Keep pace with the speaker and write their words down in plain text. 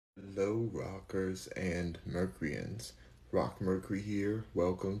Hello, rockers and Mercuryans. Rock Mercury here.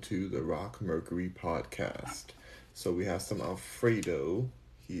 Welcome to the Rock Mercury podcast. So we have some Alfredo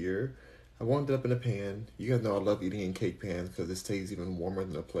here. I warmed it up in a pan. You guys know I love eating in cake pans because it stays even warmer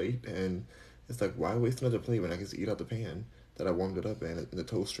than a plate. And it's like, why waste another plate when I can just eat out the pan that I warmed it up in the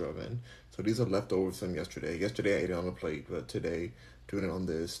toaster oven? So these are leftovers from yesterday. Yesterday I ate it on a plate, but today doing it on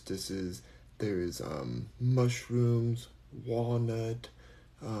this. There is mushrooms, walnut,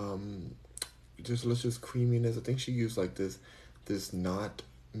 um, just delicious creaminess. I think she used like this not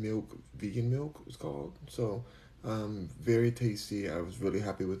milk, vegan milk it's called. So very tasty. I was really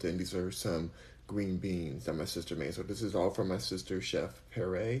happy with it. And these are some green beans that my sister made. So this is all from my sister, Chef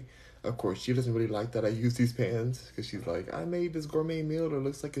Pere. Of course, she doesn't really like that I use these pans because she's like, I made this gourmet meal that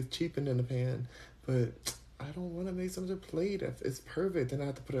looks like it's cheapened in a pan, but I don't want to make some other plate. If it's perfect, then I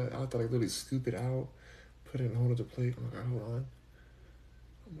have to I have to like literally scoop it out, put it in a whole other plate. Oh my god, hold on.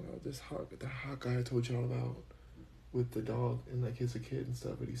 Oh my god, the hot guy I told y'all about with the dog and like he's a kid and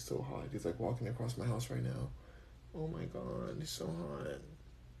stuff, but he's so hot. He's like walking across my house right now. Oh my god, he's so hot.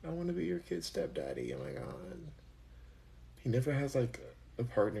 I want to be your kid's stepdaddy. Oh my god. He never has like a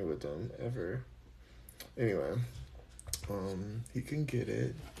partner with them ever. Anyway, he can get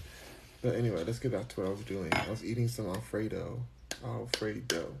it. But anyway, let's get back to what I was doing. I was eating some Alfredo.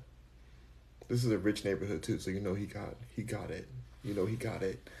 Alfredo. This is a rich neighborhood too, so you know he got it. You know he got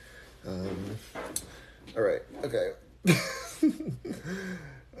it. All right, okay.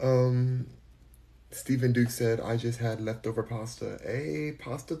 Stephen Duke said, I just had leftover pasta. Hey,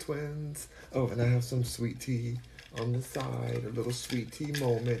 pasta twins. Oh, and I have some sweet tea on the side. A little sweet tea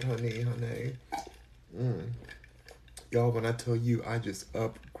moment, honey. Y'all, when I tell you I just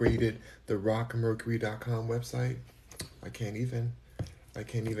upgraded the rockmercury.com website, I can't even.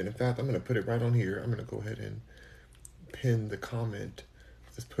 In fact, I'm going to put it right on here. I'm going to go ahead and pin the comment.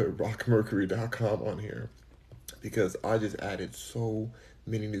 Just put rockmercury.com on here because I just added so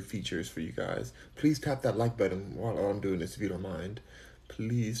many new features for you guys. Please tap that like button while I'm doing this if you don't mind.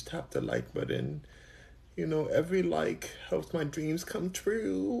 Please tap the like button. You know, every like helps my dreams come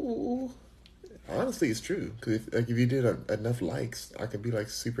true. Honestly, it's true. Because if you did enough likes, I could be like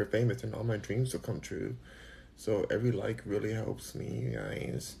super famous and all my dreams will come true. So every like really helps me, you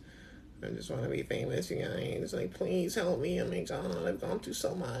guys. I just want to be famous, you guys. Like, please help me. Oh my god, I've gone through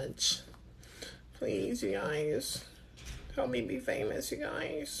so much. Please, you guys. Help me be famous, you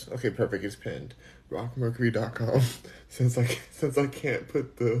guys. Okay, perfect. It's pinned. Rockmercury.com. Since I can't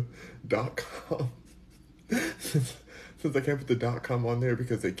put the .com. since I can't put the .com on there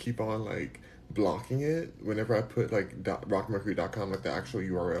because they keep on like blocking it whenever I put like rockmercury.com, like the actual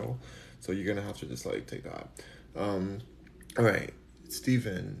URL. So you're gonna have to just like take that. All right,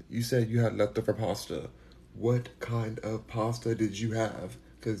 Steven, you said you had leftover pasta. What kind of pasta did you have?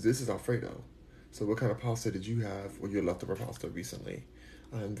 Because this is Alfredo. So what kind of pasta did you have with your leftover pasta recently?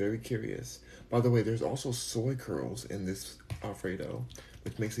 I'm very curious. By the way, there's also soy curls in this Alfredo,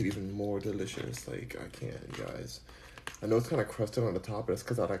 which makes it even more delicious. Like, I can't, you guys. I know it's kind of crusted on the top, but it's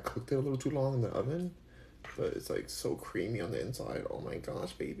because I cooked it a little too long in the oven. But it's like so creamy on the inside. Oh my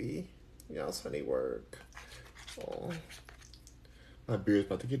gosh, baby. Yes, honey, work. Oh. My beer's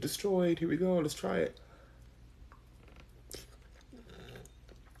about to get destroyed. Here we go. Let's try it.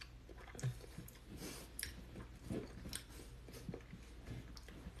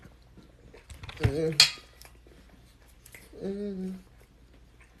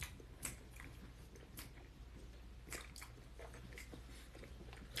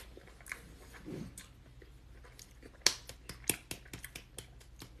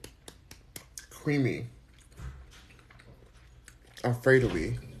 Creamy.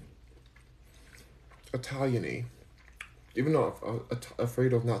 Alfredo-y. Italian-y. Even though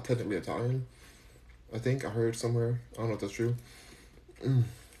Alfredo's not technically Italian. I think I heard somewhere. I don't know if that's true.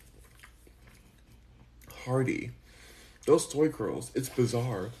 Hearty. Those soy curls, it's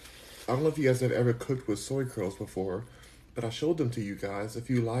bizarre. I don't know if you guys have ever cooked with soy curls before, but I showed them to you guys a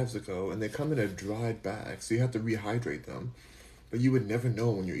few lives ago, and they come in a dried bag, so you have to rehydrate them. But you would never know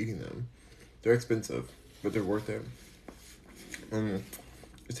when you're eating them. They're expensive, but they're worth it.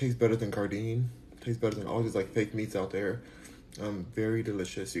 It tastes better than Gardein. It tastes better than all these like fake meats out there. Very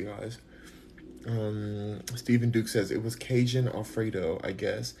delicious, you guys. Stephen Duke says it was Cajun Alfredo, I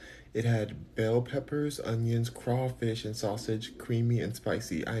guess. It had bell peppers, onions, crawfish, and sausage, creamy and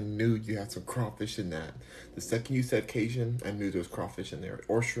spicy. I knew you had some crawfish in that. The second you said Cajun, I knew there was crawfish in there.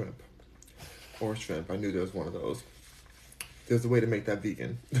 Or shrimp. I knew there was one of those. There's a way to make that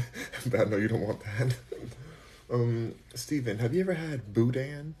vegan. But I know you don't want that. Steven, have you ever had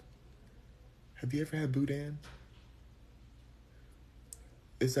boudin?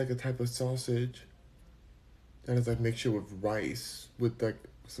 it's like a type of sausage that is like mixture with rice with like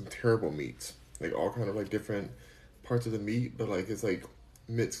some terrible meats, like all kind of like different parts of the meat, but like it's like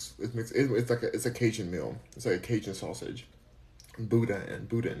mixed. It's mixed. It's like it's a Cajun meal. It's like a Cajun sausage,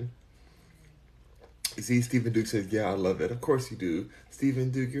 boudin. You see, Stephen Duke says, "Yeah, I love it." Of course you do,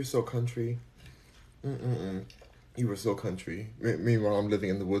 Stephen Duke. You're so country. Mm-mm-mm. You were so country. Meanwhile, I'm living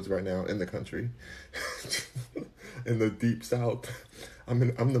in the woods right now, in the country, in the deep south. I'm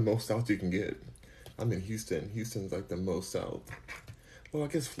the most south you can get. I'm in Houston. Houston's like the most south. Well, I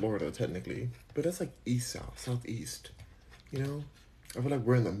guess Florida technically, but that's like east south, southeast. You know, I feel like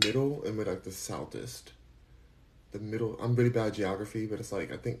we're in the middle and we're like the southest. The middle. I'm really bad at geography, but it's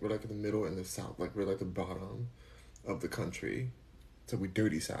like I think we're like in the middle and the south. Like we're like the bottom of the country, so we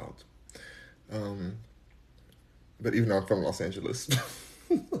dirty south. Um, but even though I'm from Los Angeles,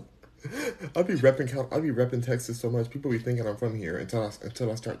 I'll be repping Texas so much. People be thinking I'm from here until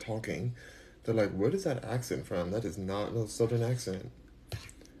I start talking. They're like, "Where is that accent from? That is not no Southern accent.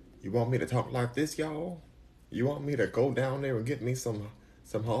 You want me to talk like this, y'all? You want me to go down there and get me some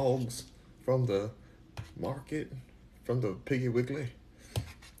hogs from the market, from the Piggy Wiggly?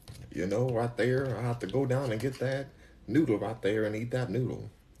 You know, right there, I have to go down and get that noodle right there and eat that noodle.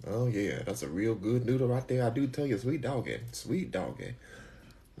 Oh yeah, that's a real good noodle right there. I do tell you, sweet doggy, sweet doggy.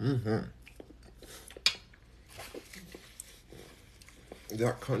 Mm-hmm. Is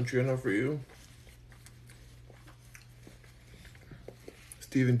that country enough for you?"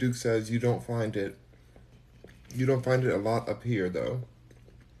 Stephen Duke says you don't find it. You don't find it a lot up here though.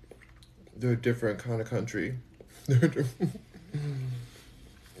 They're a different kind of country.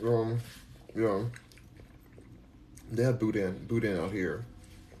 um, yeah. They have boudin out here.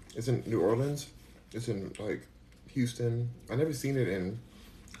 It's in New Orleans. It's in like Houston. I never seen it in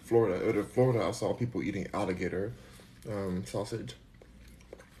Florida. In Florida, I saw people eating alligator sausage.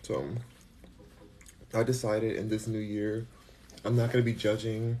 So I decided in this new year, I'm not gonna be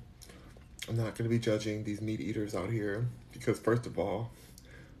judging. I'm not gonna be judging these meat eaters out here because first of all,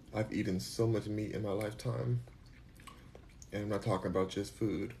 I've eaten so much meat in my lifetime, and I'm not talking about just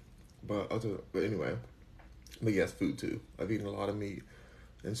food, but anyway, but yes, food too. I've eaten a lot of meat,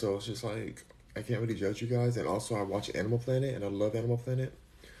 and so it's just like I can't really judge you guys. And also, I watch Animal Planet, and I love Animal Planet,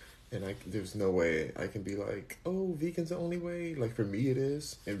 and there's no way I can be like, oh, vegan's the only way. Like for me, it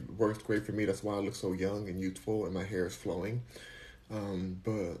is. It works great for me. That's why I look so young and youthful, and my hair is flowing.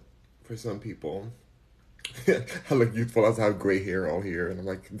 But for some people, I look youthful. I have gray hair all here, and I'm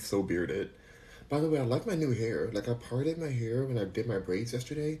like so bearded. By the way, I like my new hair. Like I parted my hair when I did my braids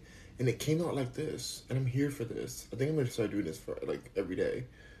yesterday, and it came out like this. And I'm here for this. I think I'm gonna start doing this for like every day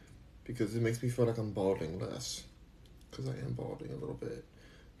because it makes me feel like I'm balding less. Because I am balding a little bit.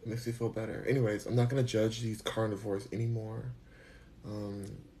 It makes me feel better. Anyways, I'm not gonna judge these carnivores anymore. I'm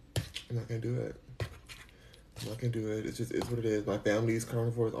not gonna do it. I'm not gonna do it. It's what it is. My family is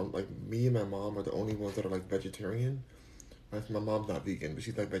carnivores. I'm like me and my mom are the only ones that are like vegetarian. My mom's not vegan, but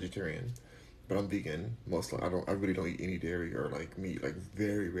she's like vegetarian. But I'm vegan. Mostly, I really don't eat any dairy or like meat. Like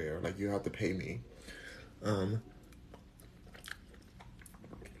very rare. Like you have to pay me. Mm-mm.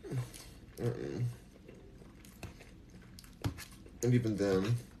 And even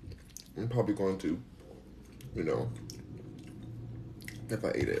then, I'm probably going to, you know, if I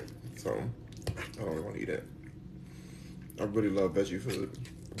ate it. So I don't really want to eat it. I really love veggie food,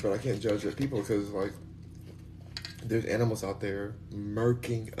 but I can't judge the people because like there's animals out there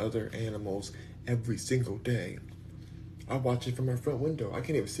murking other animals every single day. I watch it from my front window. I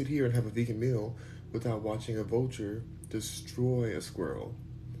can't even sit here and have a vegan meal without watching a vulture destroy a squirrel.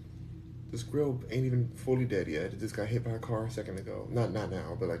 The squirrel ain't even fully dead yet. It just got hit by a car a second ago. Not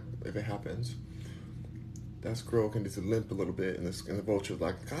now, but like if it happens, that squirrel can just limp a little bit, and the vulture's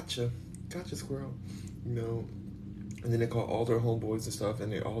like, gotcha, squirrel, you know. And then they call all their homeboys and stuff,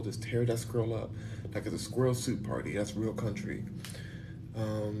 and they all just tear that squirrel up like it's a squirrel soup party. That's real country.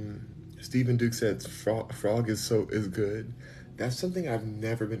 Stephen Duke said frog is good. That's something I've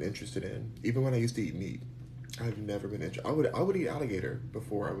never been interested in. Even when I used to eat meat, I've never been interested. I would eat alligator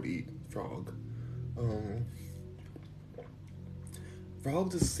before I would eat frog.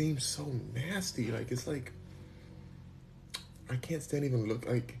 Frog just seems so nasty. Like it's like I can't stand even look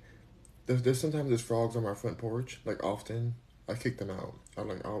like. There's sometimes there's frogs on my front porch. Like often, I kick them out. I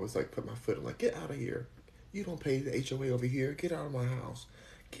always like put my foot. I'm like, get out of here. You don't pay the HOA over here. Get out of my house.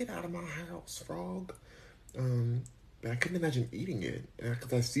 Get out of my house, frog. But I couldn't imagine eating it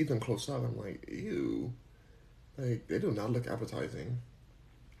because I see them close up. I'm like, ew. Like they do not look appetizing.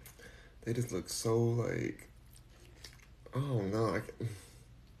 They just look so like. Oh no,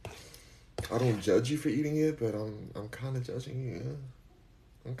 I don't judge you for eating it, but I'm kind of judging you.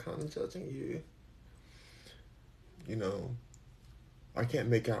 I'm kind of judging you. You know, I can't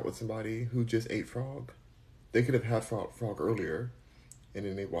make out with somebody who just ate frog. They could have had frog earlier, and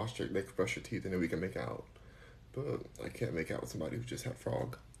then they brush their teeth, and then we can make out. But I can't make out with somebody who just had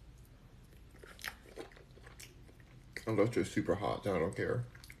frog. Unless they're super hot, then I don't care.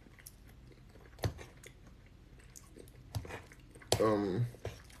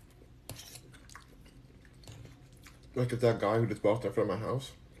 Like if that guy who just walked in front of my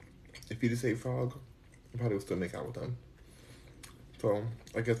house, if he just ate frog, I probably would still make out with him. So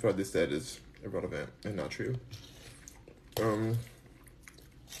I guess what I just said is irrelevant and not true. Oh my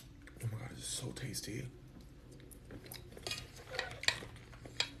god, it's so tasty.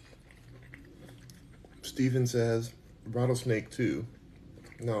 Steven says, rattlesnake too.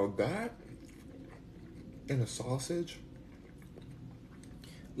 Now that and a sausage?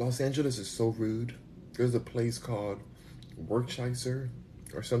 Los Angeles is so rude. There's a place called Workscheiser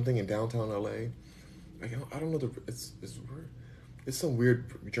or something in downtown LA. I don't know it's some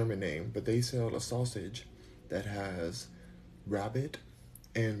weird German name, but they sell a sausage that has rabbit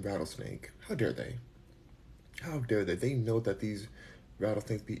and rattlesnake. How dare they? How dare they? They know that these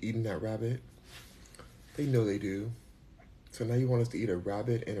rattlesnakes be eating that rabbit. They know they do. So now you want us to eat a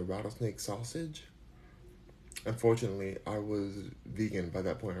rabbit and a rattlesnake sausage? Unfortunately, I was vegan by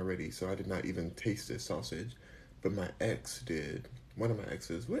that point already, so I did not even taste this sausage. But my ex did. One of my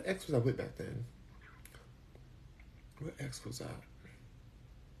exes. What ex was I with back then? What ex was that?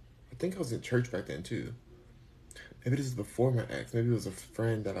 I think I was in church back then too. Maybe this is before my ex. Maybe it was a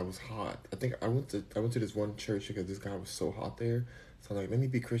friend that I was hot. I think I went to this one church because this guy was so hot there. So I'm like, let me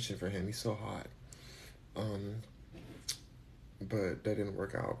be Christian for him. He's so hot. But that didn't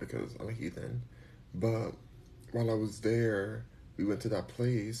work out because I'm a heathen. But while I was there, we went to that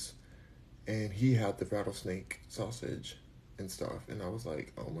place and he had the rattlesnake sausage and stuff. And I was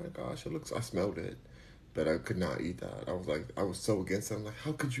like, oh my gosh, I smelled it, but I could not eat that. I was so against it. I'm like,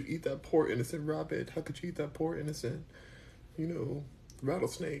 how could you eat that poor innocent rabbit? How could you eat that poor innocent,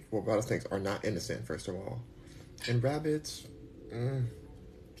 rattlesnake? Well, rattlesnakes are not innocent, first of all. And rabbits, they're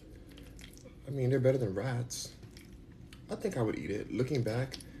better than rats. I think I would eat it. Looking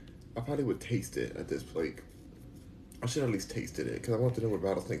back, I probably would taste it at this like I should have at least tasted it because I wanted to know what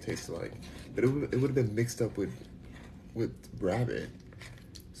rattlesnake tasted like. But it would have been mixed up with rabbit.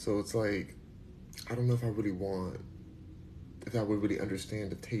 So it's like, I don't know if I would really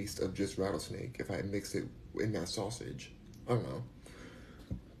understand the taste of just rattlesnake if I mixed it in that sausage. I don't know.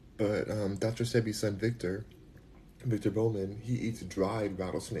 But Dr. Sebi's son Victor Bowman, he eats dried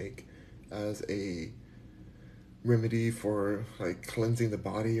rattlesnake as a remedy for like cleansing the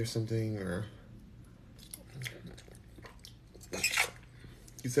body or something, or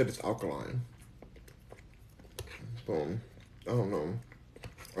he said it's alkaline. Boom. I don't know.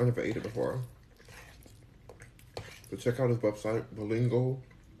 I never ate it before. But check out his website,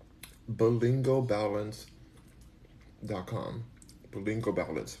 bilingobalance.com. Bilingo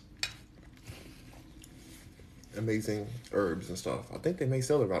Balance. Amazing herbs and stuff. I think they may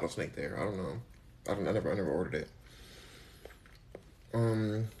sell the rattlesnake there. I don't know. I never ordered it.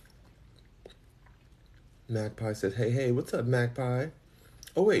 Magpie says, hey, what's up, Magpie?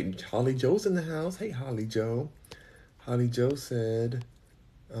 Oh, wait, Holly Joe's in the house. Hey, Holly Joe. Holly Joe said,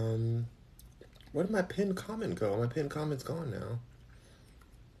 where did my pinned comment go? My pinned comment's gone now.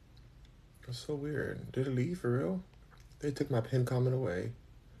 That's so weird. Did it leave for real? They took my pinned comment away.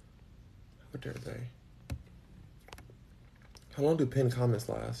 How dare they? How long do pinned comments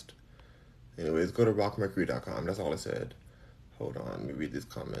last? Anyways, go to rockmercury.com. That's all it said. Hold on, let me read these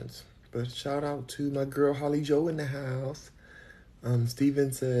comments. But shout out to my girl Holly Joe in the house.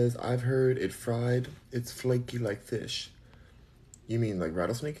 Steven says, I've heard it fried. It's flaky like fish. You mean like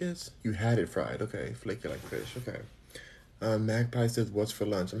rattlesnake is? You had it fried. Okay, flaky like fish. Okay. Magpie says, what's for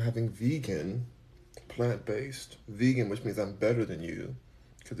lunch? I'm having vegan, plant-based. Vegan, which means I'm better than you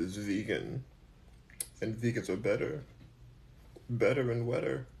because it's vegan. And vegans are better and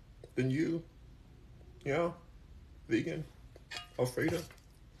wetter than you. Yeah, vegan. Alfredo.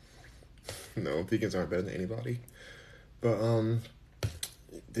 No, vegans aren't better than anybody. But,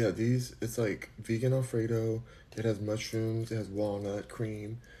 yeah, it's like vegan Alfredo. It has mushrooms. It has walnut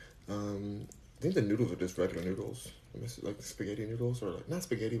cream. I think the noodles are just regular noodles. Like spaghetti noodles, or like, not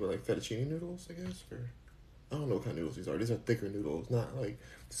spaghetti, but like fettuccine noodles, I guess. Or, I don't know what kind of noodles these are. These are thicker noodles, not like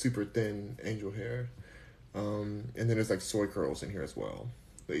super thin angel hair. And then there's like soy curls in here as well.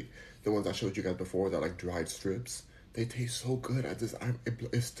 Like the ones I showed you guys before, that like dried strips. They taste so good.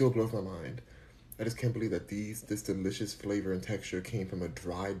 It still blows my mind. I just can't believe that this delicious flavor and texture came from a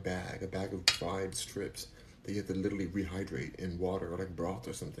bag of dried strips. that you have to literally rehydrate in water or like broth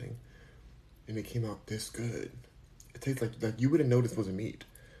or something. And it came out this good. It tastes like you wouldn't know this was a meat.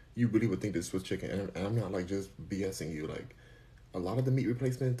 You really would think this was chicken. And I'm not like just BSing you. Like a lot of the meat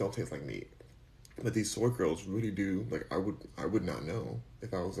replacements don't taste like meat. But these soy curls really do. Like I would not know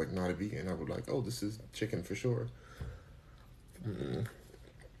if I was like not a vegan. I would like, oh, this is chicken for sure. Mm.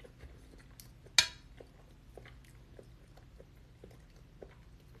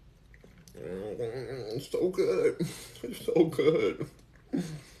 It's so good. It's so good.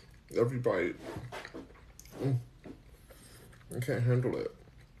 Every bite. I can't handle it.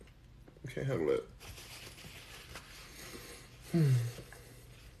 I can't handle it.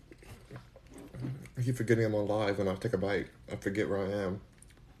 I keep forgetting I'm on live when I take a bite. I forget where I am.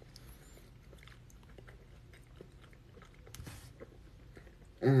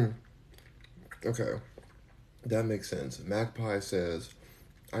 Okay. That makes sense. Magpie says,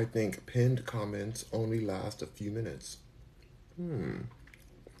 I think pinned comments only last a few minutes.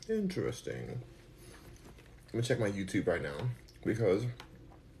 Interesting. I'm gonna check my YouTube right now because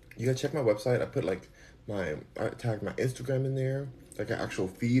you gotta check my website. I put like I tagged my Instagram in there, like an actual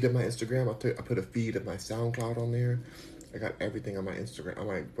feed of my Instagram. I put a feed of my SoundCloud on there. I got everything on my Instagram, on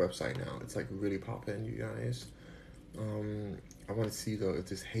my website now. It's like really popping, you guys. I want to see though if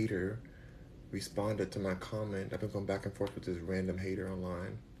this hater responded to my comment. I've been going back and forth with this random hater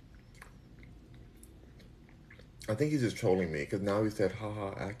online. I think he's just trolling me because now he said,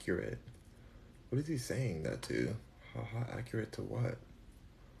 haha, accurate. What is he saying that to? Haha, accurate to what?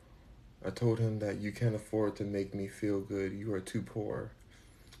 I told him that you can't afford to make me feel good. You are too poor.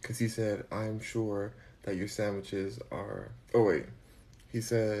 Because he said, I'm sure that your sandwiches are... Oh, wait. He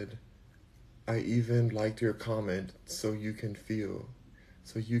said, I even liked your comment so you can feel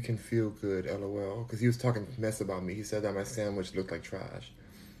good, LOL. Because he was talking mess about me. He said that my sandwich looked like trash.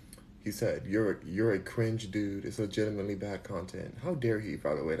 He said, you're a cringe dude. It's legitimately bad content. How dare he,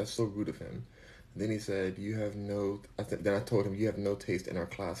 by the way? That's so rude of him. And then he said, then I told him, you have no taste in our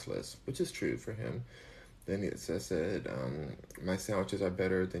class list, which is true for him. Then I said, my sandwiches are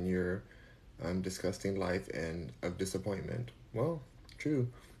better than your disgusting life and of disappointment. Well, true.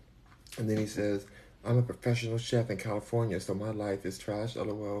 And then he says, I'm a professional chef in California, so my life is trash,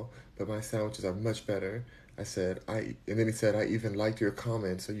 LOL, but my sandwiches are much better. And then he said, I even liked your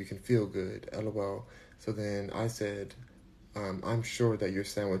comment so you can feel good, LOL. So then I said, I'm sure that your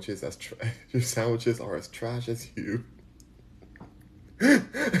sandwiches are as trash as you.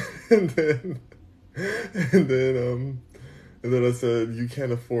 and then, and then, and then I said, you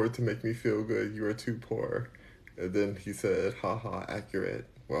can't afford to make me feel good. You are too poor. And then he said, haha, accurate.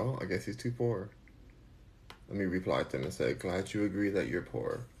 Well, I guess he's too poor. Let me reply to him and say, glad you agree that you're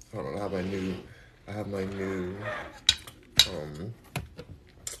poor. Hold on, I have my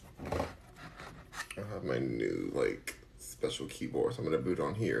new, like, special keyboard. So I'm going to boot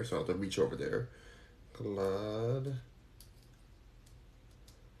on here, so I don't have to reach over there. Glad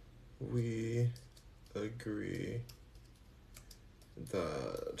we agree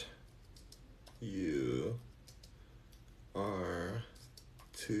that you are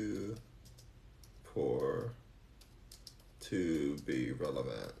too poor to be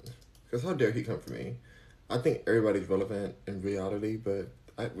relevant. Because how dare he come for me? I think everybody's relevant in reality, but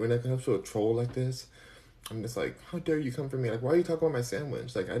when it comes to a troll like this, I'm just like, how dare you come for me? Like, why are you talking about my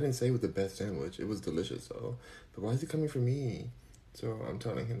sandwich? Like, I didn't say it was the best sandwich. It was delicious, though. But why is he coming for me? So I'm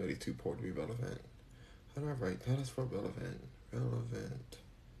telling him that he's too poor to be relevant. How do I write that? That's for relevant. Relevant.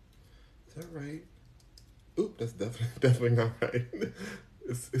 Is that right? Oop, that's definitely not right.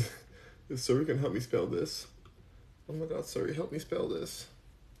 Is Siri can help me spell this? Oh my God, Siri, help me spell this.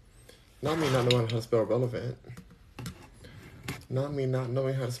 Not me not knowing how to spell relevant. Not me not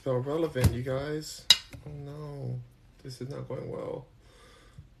knowing how to spell relevant, you guys. Oh no, this is not going well.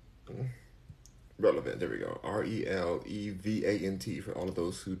 Relevant, there we go. RELEVANT for all of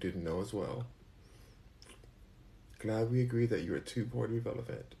those who didn't know as well. Glad we agree that you are too poor to be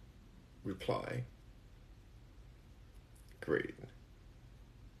relevant. Reply. Great.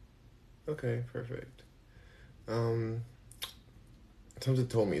 Okay, perfect. Somebody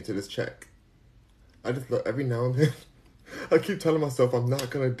told me to just check. I just look every now and then. I keep telling myself I'm not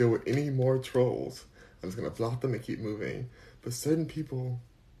gonna deal with any more trolls. I'm just gonna block them and keep moving. But certain people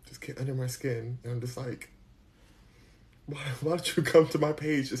just get under my skin, and I'm just like, why did you come to my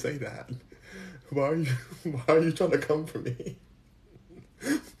page to say that? Why are you trying to come for me?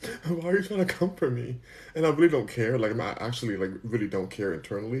 Why are you trying to come for me? And I really don't care. Like, I actually like really don't care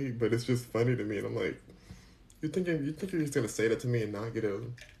internally, but it's just funny to me. And I'm like, you think you're just gonna say that to me and not get a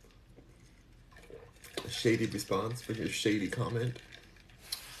shady response for your shady comment?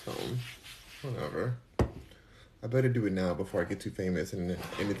 Whatever. I better do it now before I get too famous, and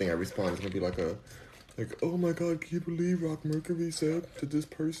anything I respond is gonna be like, oh my god, can you believe Rock Mercury said to this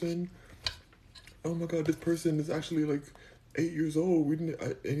person? Oh my god, this person is actually like 8 years old. We didn't,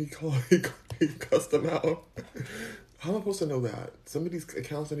 and he cussed them out. How am I supposed to know that? Some of these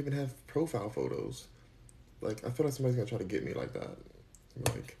accounts don't even have profile photos. Like, I feel like somebody's gonna try to get me like that.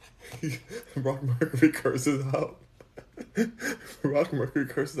 Like, Rock Mercury curses out. Rock Mercury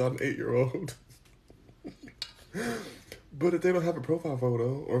curses out an 8-year-old. But if they don't have a profile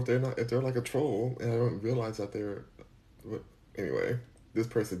photo, or if they're like a troll, and I don't realize that they're, what, anyway, this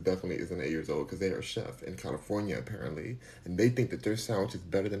person definitely isn't 8 years old because they are a chef in California apparently, and they think that their sandwich is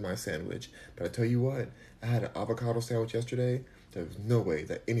better than my sandwich. But I tell you what, I had an avocado sandwich yesterday. There was no way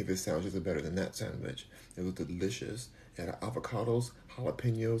that any of his sandwiches are better than that sandwich. It was delicious. It had avocados,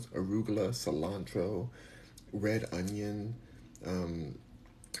 jalapenos, arugula, cilantro, red onion,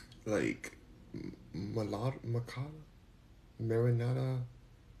 like marinara.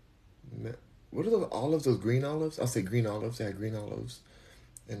 What are those olives? Those green olives? I'll say green olives. They had green olives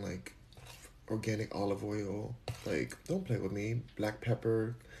and like organic olive oil. Like, don't play with me. Black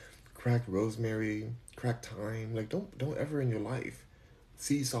pepper, cracked rosemary, cracked thyme. Like, don't ever in your life.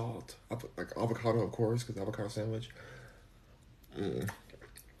 Sea salt, like avocado, of course, because avocado sandwich. On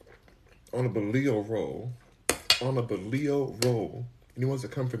a bolillo roll. On a bolillo roll. Anyone to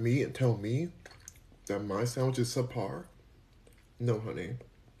come for me and tell me that my sandwich is subpar? No, honey.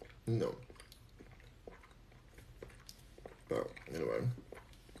 No. But anyway,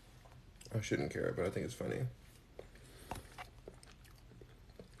 I shouldn't care, but I think it's funny.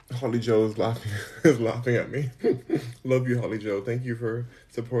 Holly Joe is laughing is laughing at me. Love you, Holly Joe. Thank you for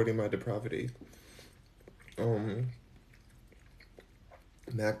supporting my depravity.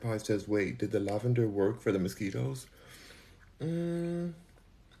 Magpie says, wait, did the lavender work for the mosquitoes? I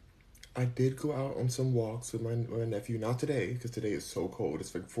did go out on some walks with my nephew. Not today, because today is so cold.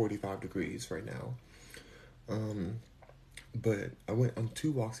 It's like 45 degrees right now. But I went on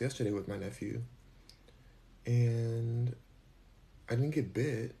 2 walks yesterday with my nephew. And I didn't get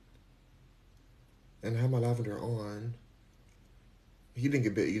bit. And I had my lavender on. He didn't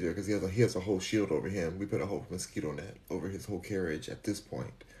get bit either because he has a whole shield over him. We put a whole mosquito net over his whole carriage at this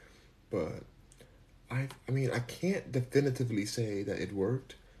point. But I mean, I can't definitively say that it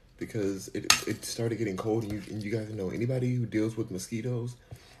worked because it started getting cold, and you guys know, anybody who deals with mosquitoes,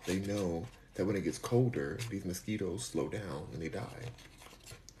 they know that when it gets colder, these mosquitoes slow down and they die.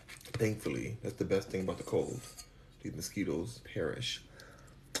 Thankfully, that's the best thing about the cold. These mosquitoes perish.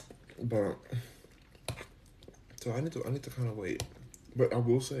 But so I need to kind of wait. But I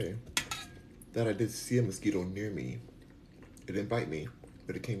will say that I did see a mosquito near me. It didn't bite me,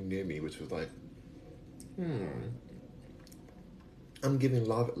 but it came near me, which was like, I'm giving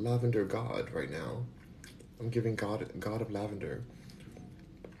lavender God right now. I'm giving God of lavender.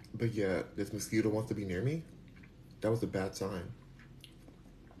 But yeah, this mosquito wants to be near me. That was a bad sign.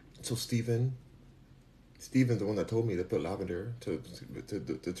 So Steven's the one that told me to put lavender to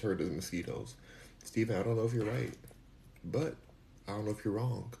deter the mosquitoes. Steven, I don't know if you're right, but I don't know if you're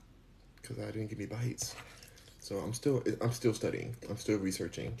wrong, because I didn't get any bites. So I'm still studying. I'm still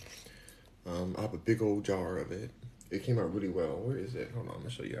researching. I have a big old jar of it. It came out really well. Where is it? Hold on, I'm gonna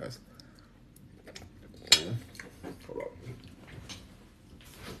show you guys. Hold on.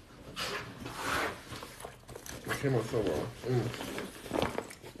 It came out so well.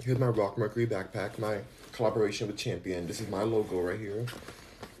 Here's my Rock Mercury backpack, my collaboration with Champion. This is my logo right here.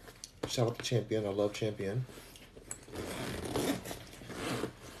 Shout out to Champion. I love Champion.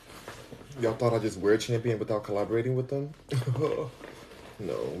 Y'all thought I'd just wear Champion without collaborating with them?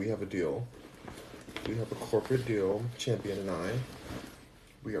 No, we have a deal. We have a corporate deal, Champion and I.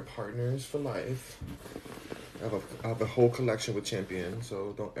 We are partners for life. I have a whole collection with Champion,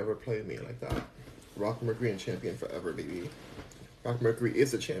 so don't ever play me like that. Rock Mercury and Champion forever, baby. Rock Mercury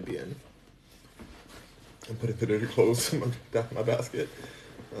is a champion. I'm putting the clothes in my basket.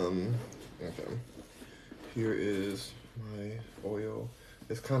 Okay. Here is my oil.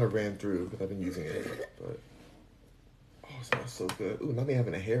 It's kind of ran through because I've been using it, but oh, it smells so good. Ooh, not me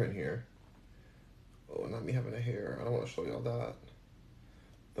having a hair in here. Oh, not me having a hair. I don't want to show y'all that.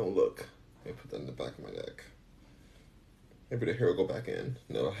 Don't look. Let me put that in the back of my neck. Maybe the hair will go back in.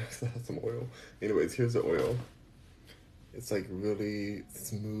 No, I have some oil. Anyways, here's the oil. It's like really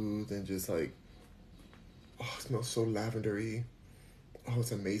smooth and just like, oh, it smells so lavendery. Oh,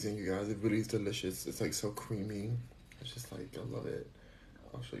 it's amazing, you guys. It really is delicious. It's like so creamy. It's just like, I love it.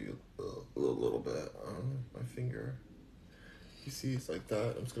 I'll show you a little bit on my finger. You see, it's like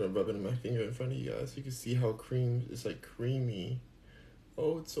that. I'm just gonna rub it in my finger in front of you guys so you can see how it's like creamy.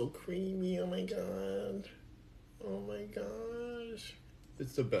 Oh, it's so creamy. Oh my God. Oh my gosh.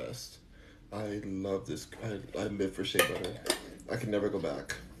 It's the best. I love this. I live for shea butter. I can never go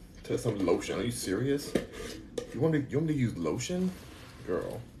back to some lotion. Are you serious? You want me to use lotion?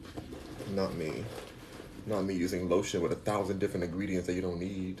 Girl, not me. Not me using lotion with 1,000 different ingredients that you don't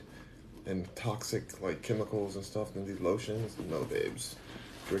need and toxic like chemicals and stuff in these lotions. No, babes.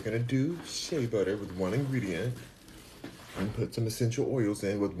 We're gonna do shea butter with one ingredient and put some essential oils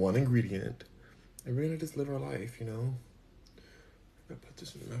in with one ingredient. And we're gonna just live our life, you know? I'm gonna put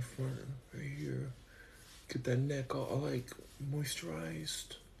this in my front right here. Get that neck all like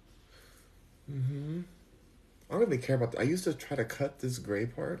moisturized. I don't really care about that. I used to try to cut this gray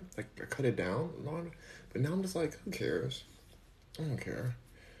part, like I cut it down a lot, but now I'm just like, who cares? I don't care.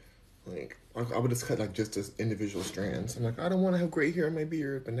 Like I would just cut like just as individual strands. I'm like, I don't want to have gray hair in my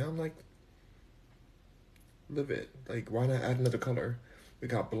beard, but now I'm like, live it. Like, why not add another color? We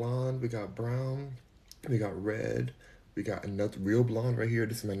got blonde, we got brown, we got red, we got another real blonde right here.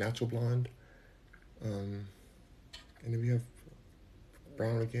 This is my natural blonde. And then we have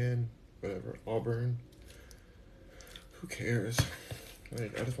brown again, whatever, auburn. Who cares?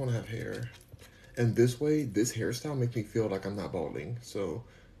 Like, I just want to have hair. And this way, this hairstyle makes me feel like I'm not balding. So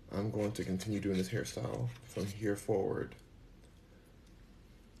I'm going to continue doing this hairstyle from here forward.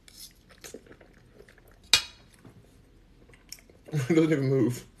 It doesn't even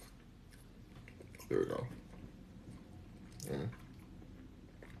move. There we go.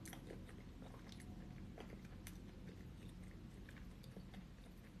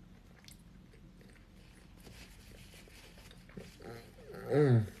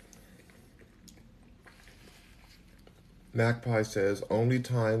 Magpie says, only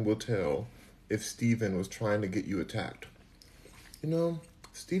time will tell if Steven was trying to get you attacked. You know,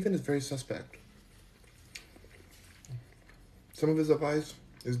 Steven is very suspect. Some of his advice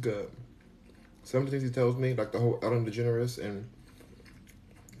is good. Some of the things he tells me, like the whole Ellen DeGeneres and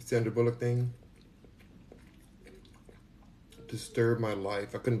Sandra Bullock thing, disturbed my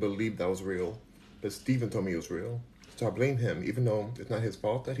life. I couldn't believe that was real. But Steven told me it was real. So I blame him, even though it's not his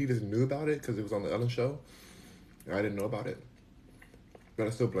fault that he just knew about it because it was on the Ellen show. I didn't know about it. But I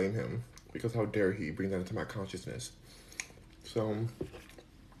still blame him because how dare he bring that into my consciousness. So,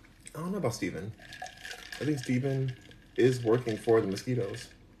 I don't know about Steven. I think Steven is working for the mosquitoes.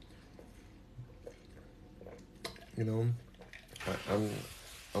 You know,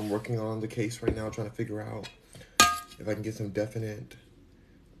 I'm working on the case right now, trying to figure out if I can get some definite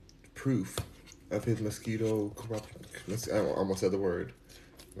proof of his mosquito corrupt. I almost said the word.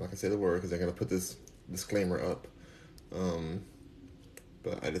 I'm not gonna say the word because they're gonna put this disclaimer up.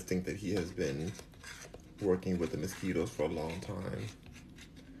 But I just think that he has been working with the mosquitoes for a long time.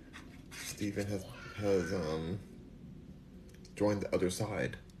 Steven has joined the other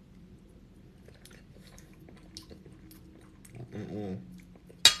side.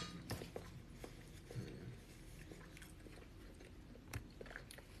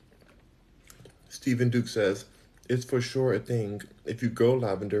 Stephen Duke says, it's for sure a thing. If you grow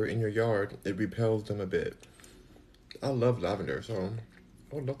lavender in your yard, it repels them a bit. I love lavender, so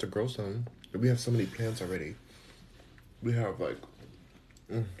I would love to grow some. But we have so many plants already. We have like,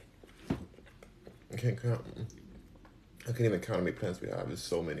 I can't even count how many plants we have. There's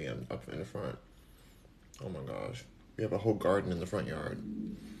so many up in the front. Oh my gosh. We have a whole garden in the front yard.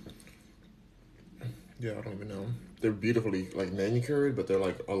 Yeah, I don't even know. They're beautifully like manicured, but they're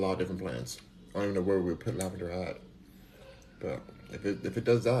like a lot of different plants. I don't even know where we would put lavender at. But if it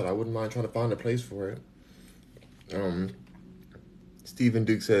does that, I wouldn't mind trying to find a place for it. Stephen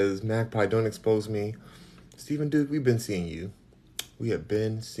Duke says, Magpie, don't expose me. Stephen Duke, we've been seeing you. We have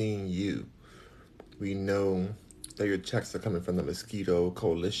been seeing you. We know that your checks are coming from the Mosquito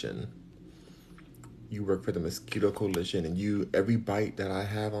Coalition. You work for the Mosquito Coalition, and every bite that I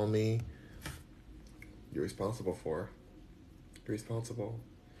have on me, you're responsible for. You're responsible.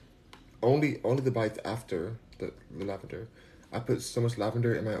 Only the bites after the lavender. I put so much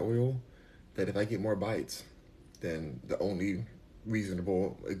lavender in my oil that if I get more bites, then the only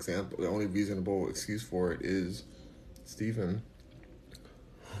reasonable excuse for it is Steven.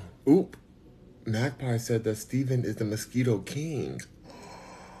 Oop. Magpie said that Steven is the Mosquito King.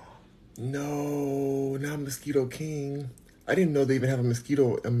 No, not Mosquito King. I didn't know they even have a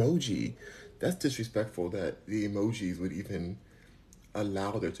mosquito emoji. That's disrespectful that the emojis would even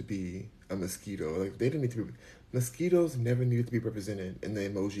allow there to be a mosquito. Like, they didn't need to be. Mosquitoes never needed to be represented in the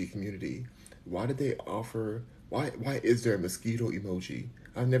emoji community. Why did they offer? Why is there a mosquito emoji?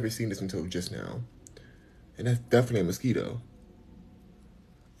 I've never seen this until just now. And that's definitely a mosquito.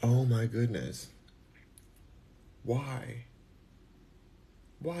 Oh my goodness. Why?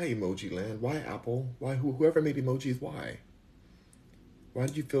 Why emoji land? Why Apple? Why whoever made emojis? Why? Why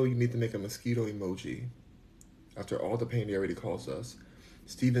did you feel you need to make a mosquito emoji after all the pain they already caused us?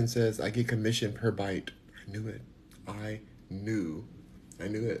 Steven says, I get commission per byte. I knew it. I knew. I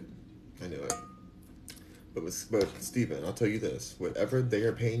knew it. I knew it. But Steven, I'll tell you this. Whatever they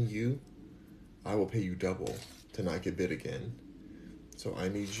are paying you, I will pay you double to not get bit again. So I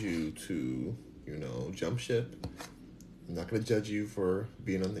need you to, jump ship. I'm not going to judge you for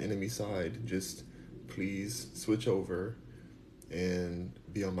being on the enemy side. Just please switch over and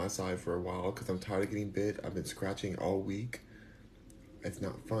be on my side for a while because I'm tired of getting bit. I've been scratching all week. It's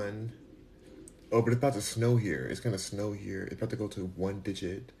not fun. Oh, but it's about to snow here. It's going to snow here. It's about to go to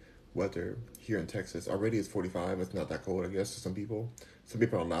 1-digit weather here in Texas. Already it's 45. It's not that cold, I guess, to some people. Some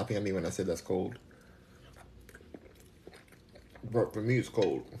people are laughing at me when I said that's cold. But for me, it's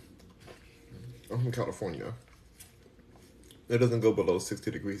cold. I'm from California. It doesn't go below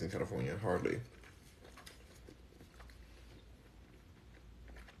 60 degrees in California, hardly.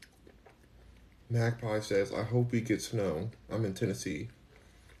 Magpie says, I hope we get snow. I'm in Tennessee.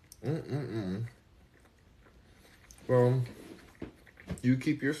 Well, you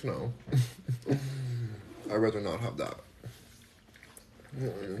keep your snow. I'd rather not have that.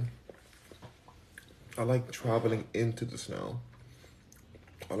 I like traveling into the snow.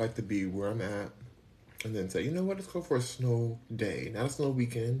 I like to be where I'm at and then say, you know what, let's go for a snow day. Not a snow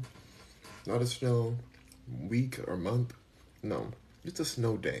weekend. Not a snow week or month. No, just a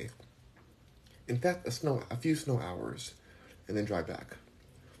snow day. In fact, a few snow hours, and then drive back.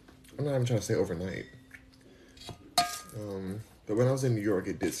 I'm not even trying to stay overnight. But when I was in New York,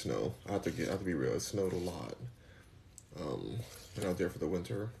 it did snow. I have to be real. It snowed a lot. When I was there for the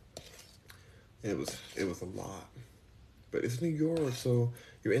winter, it was a lot. But it's New York, so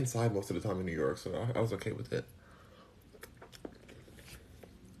you're inside most of the time in New York. So I was okay with it.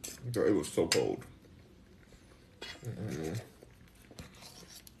 It was so cold.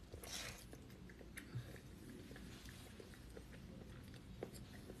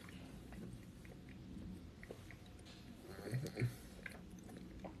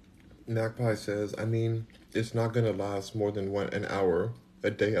 Magpie says, I mean, it's not going to last more than an hour a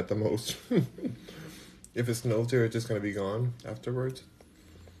day at the most. If it snows there, it's just going to be gone afterwards.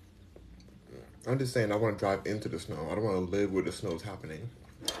 I'm just saying I want to drive into the snow. I don't want to live where the snow's happening.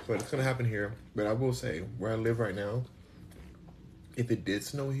 But it's going to happen here. But I will say, where I live right now, if it did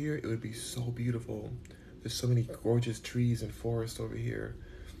snow here, it would be so beautiful. There's so many gorgeous trees and forests over here.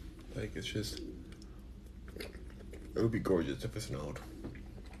 Like, it's just, it would be gorgeous if it snowed.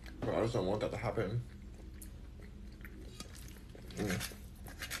 But I just don't want that to happen.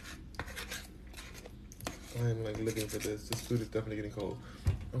 I'm like living for this. This food is definitely getting cold.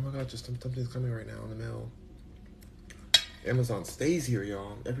 Oh my god, just something's coming right now in the mail. Amazon stays here,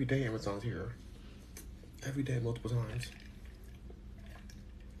 y'all. Every day Amazon's here. Every day, multiple times.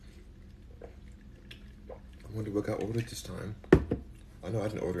 I wonder what got ordered this time. I know I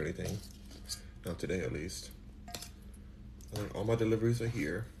didn't order anything. Not today, at least. I think all my deliveries are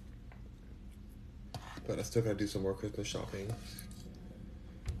here. But I still gotta do some more Christmas shopping.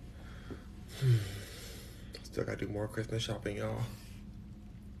 Still gotta do more Christmas shopping, y'all.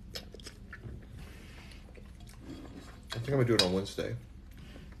 I think I'm gonna do it on Wednesday.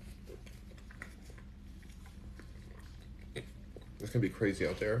 It's gonna be crazy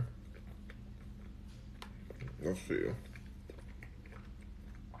out there. Let's see.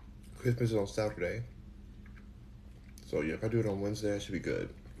 Christmas is on Saturday. So yeah, if I do it on Wednesday, I should be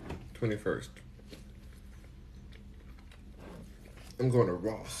good. 21st. I'm going to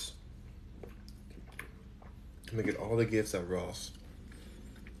Ross. I'm gonna get all the gifts at Ross.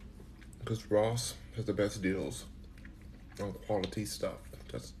 Because Ross has the best deals on quality stuff.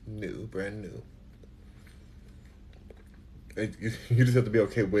 That's new, brand new. You just have to be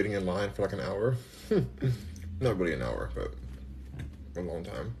okay waiting in line for like an hour. Not really an hour, but a long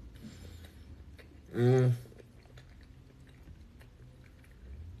time.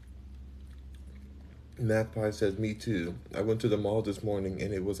 Magpie says, me too. I went to the mall this morning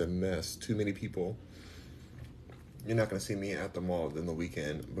and it was a mess. Too many people. You're not going to see me at the mall in the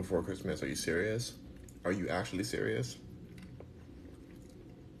weekend before Christmas. Are you serious? Are you actually serious?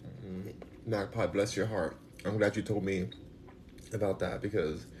 Magpie, bless your heart. I'm glad you told me about that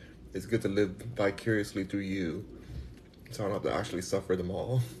because it's good to live vicariously through you so I don't have to actually suffer the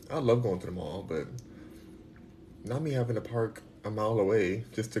mall. I love going to the mall, but not me having to park a mile away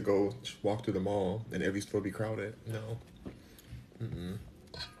just to go walk through the mall and every store be crowded. No.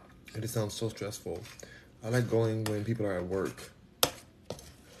 It just sounds so stressful. I like going when people are at work.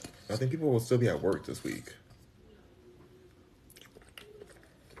 I think people will still be at work this week.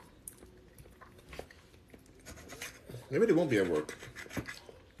 Maybe they won't be at work.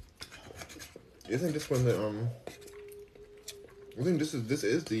 Isn't this when I think this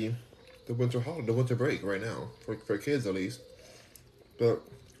is the winter break right now for kids at least. But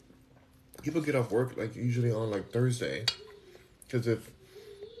people get off work like usually on like Thursday, because if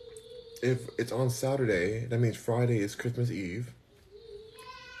it's on Saturday, that means Friday is Christmas Eve.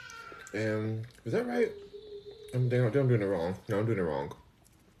 And is that right? I'm doing it wrong. No, I'm doing it wrong.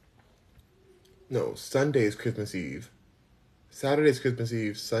 No, Sunday is Christmas Eve. Saturday is Christmas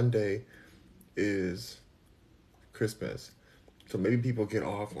Eve. Sunday is Christmas. So maybe people get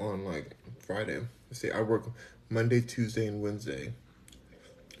off on like Friday. Let's say I work Monday, Tuesday, and Wednesday.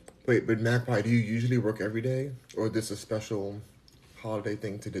 Wait, but Magpie, do you usually work every day, or is this a special holiday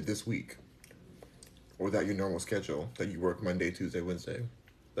thing to do this week, or is that your normal schedule that you work Monday, Tuesday, Wednesday?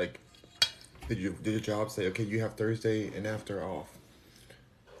 Like, did your job say okay, you have Thursday and after off,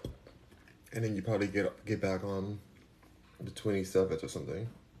 and then you probably get back on the 27th or something?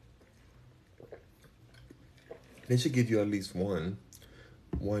 They should give you at least one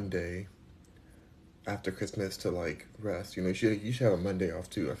day after Christmas to like rest. You know, you should have a Monday off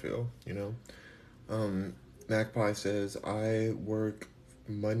too, I feel, you know. Magpie says I work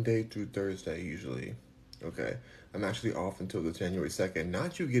Monday through Thursday usually. Okay. I'm actually off until the January 2nd.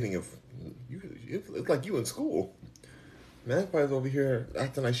 Not you getting it's like you in school. Magpie's over here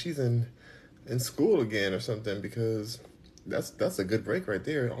acting like she's in school again or something, because that's a good break right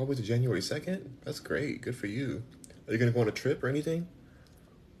there. Always to January 2nd. That's great. Good for you. Are you gonna go on a trip or anything?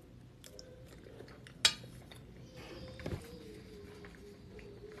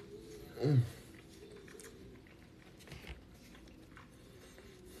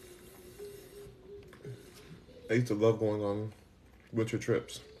 I used to love going on winter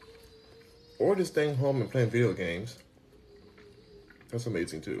trips. Or just staying home and playing video games. That's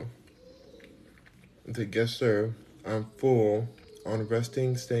amazing too. And say, yes sir, I'm full on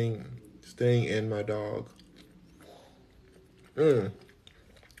resting, staying in my dog.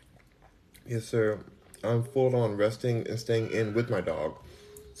 Yes sir, I'm full on resting and staying in with my dog.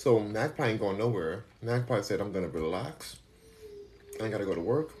 So Magpie ain't going nowhere. Magpie said I'm gonna relax. I ain't gotta go to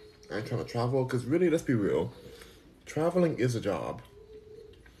work. I ain't trying to travel, because really, let's be real. Traveling is a job.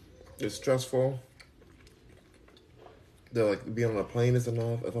 It's stressful. Being on a plane is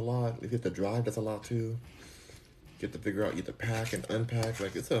enough. It's a lot. If you have to drive, that's a lot too. You have to figure out, you have to pack and unpack.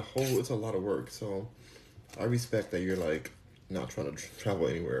 Like, it's a lot of work. So I respect that you're like not trying to travel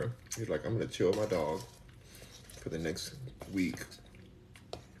anywhere. You're like, I'm gonna chill with my dog for the next week.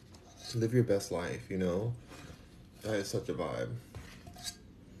 Live your best life, you know? That is such a vibe.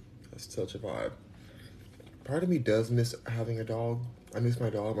 That's such a vibe. Part of me does miss having a dog. I miss my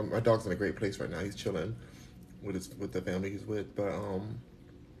dog. My dog's in a great place right now. He's chilling with the family he's with. But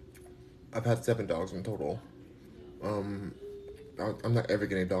I've had 7 dogs in total. I'm not ever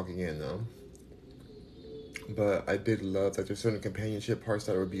getting a dog again though. But I did love that there's certain companionship parts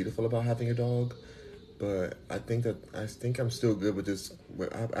that were beautiful about having a dog. But I think I'm still good with this.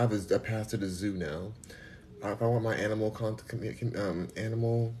 I have a pass to the zoo now. If I want my animal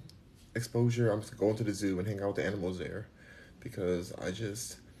animal exposure, I'm just going to the zoo and hang out with the animals there, because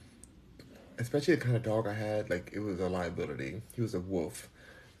especially the kind of dog I had, like, it was a liability. He was a wolf,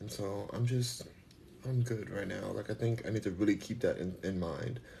 and so I'm good right now. Like, I think I need to really keep that in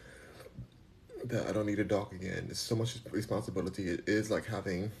mind, that I don't need a dog again. It's so much responsibility. It is like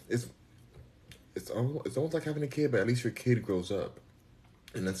it's almost like having a kid, but at least your kid grows up,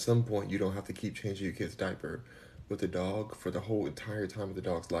 and at some point you don't have to keep changing your kid's diaper. With a dog, for the whole entire time of the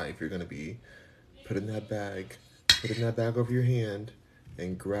dog's life, you're gonna be putting that bag over your hand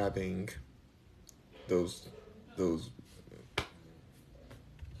and grabbing those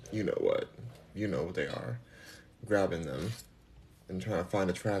you know what they are, grabbing them and trying to find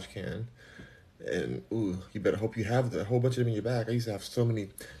a trash can. And you better hope you have a whole bunch of them in your bag. I used to have so many.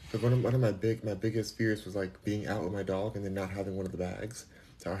 But one of my biggest fears was like being out with my dog and then not having one of the bags.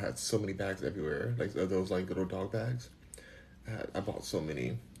 So I had so many bags everywhere, like those like little dog bags. I bought so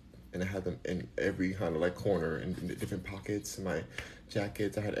many, and I had them in every kind of like corner and in different pockets in my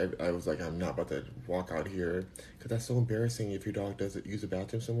jackets. I was like, I'm not about to walk out here, because that's so embarrassing if your dog doesn't use a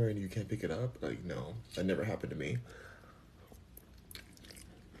bathroom somewhere and you can't pick it up. Like, no, that never happened to me.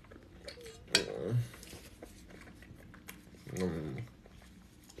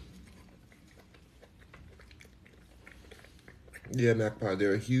 Yeah, Magpie,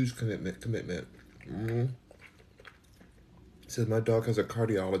 they're a huge commitment. Says my dog has a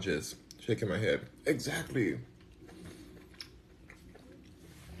cardiologist. Shaking my head. Exactly.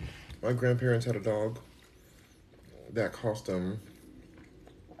 My grandparents had a dog that cost them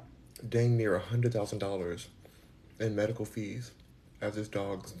dang near $100,000. in medical fees as this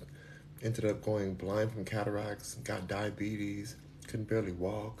dog ended up going blind from cataracts, got diabetes, couldn't barely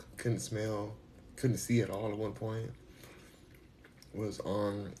walk, couldn't smell, couldn't see at all at one point, was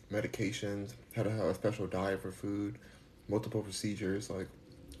on medications, had to have a special diet for food, multiple procedures. Like,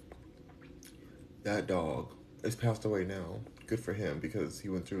 that dog is passed away now. Good for him because he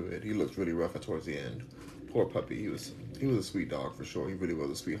went through it. He looked really rough towards the end. Poor puppy. He was a sweet dog for sure. He really was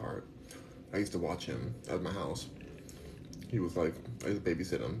a sweetheart. I used to watch him at my house. He was like, I used to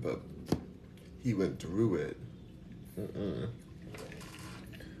babysit him, but he went through it.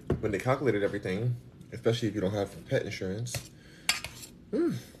 When they calculated everything, especially if you don't have pet insurance,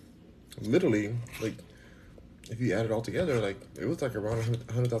 literally, like, if you add it all together, like, it was like around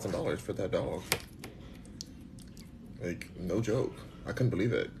 $100,000 for that dog. Like, no joke. I couldn't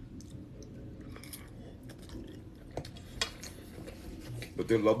believe it. But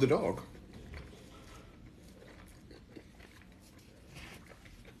they loved the dog.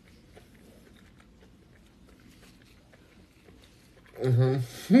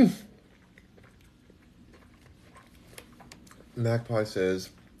 Magpie says,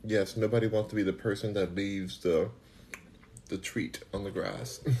 yes, nobody wants to be the person that leaves the treat on the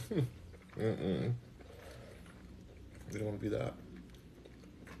grass. They don't want to be that.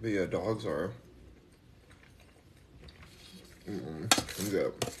 The dogs are. I'm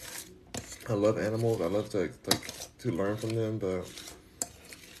good. I love animals. I love to learn from them, but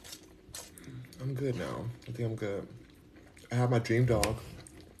I'm good now. I think I'm good. I have my dream dog.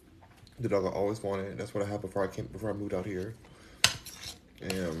 The dog I always wanted. That's what I had before I moved out here.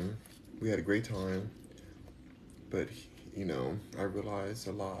 And we had a great time. But you know, I realized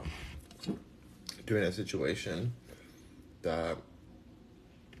a lot during that situation that,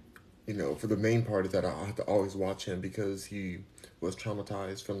 you know, for the main part is that I have to always watch him because he was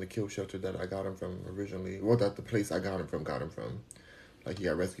traumatized from the kill shelter that I got him from originally. Well, that the place I got him from. Like, he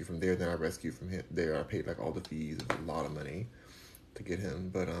got rescued from there, then I rescued from him there. I paid like all the fees. It was a lot of money to get him,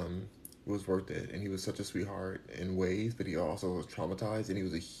 but it was worth it. And he was such a sweetheart in ways, but he also was traumatized, and he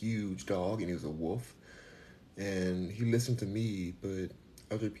was a huge dog, and he was a wolf. And he listened to me, but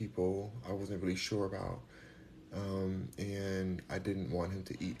other people I wasn't really sure about. And I didn't want him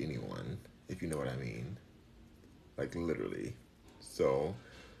to eat anyone, if you know what I mean. Like, literally. So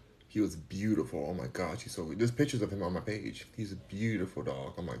he was beautiful. Oh my gosh, he's so good. There's pictures of him on my page. He's a beautiful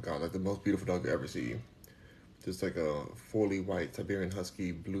dog. Oh my god, like the most beautiful dog you ever see. Just like a fully white Siberian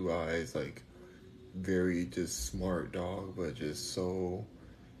Husky, blue eyes, like very just smart dog, but just so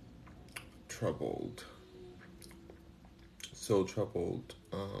troubled. So troubled.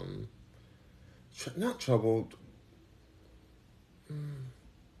 Not troubled.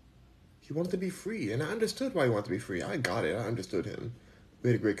 He wanted to be free, and I understood why he wanted to be free. I got it. I understood him. We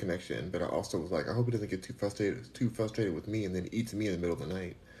had a great connection, but I also was like, I hope he doesn't get too frustrated with me and then eats me in the middle of the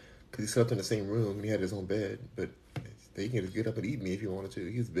night. Because he slept in the same room and he had his own bed, but he can just get up and eat me if he wanted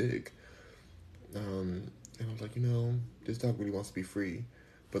to. He's big. And I was like, you know, this dog really wants to be free,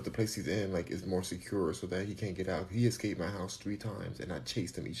 but the place he's in, like, is more secure so that he can't get out. He escaped my house 3 times, and I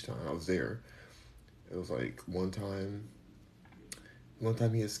chased him each time. I was there. It was like one time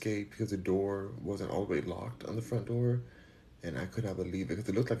he escaped because the door wasn't all the way locked on the front door, and I couldn't believe it because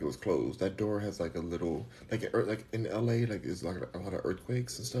it looked like it was closed. That door has like a little, like in LA, like it's like a lot of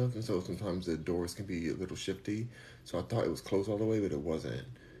earthquakes and stuff, and so sometimes the doors can be a little shifty. So I thought it was closed all the way, but it wasn't.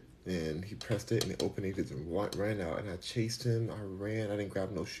 And he pressed it and it opened it and ran out, and I chased him. I ran. I didn't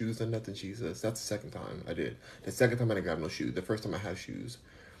grab no shoes or nothing. Jesus, that's the second time I did. The second time I didn't grab no shoes. The first time I had shoes.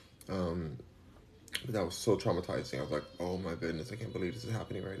 But that was so traumatizing. I was like, oh my goodness, I can't believe this is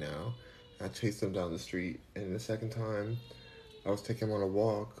happening right now. I chased him down the street, and the second time I was taking him on a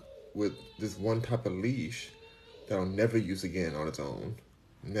walk with this one type of leash that I'll never use again on its own.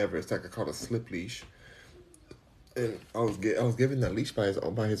 Never. It's like I call it a slip leash. And I was given that leash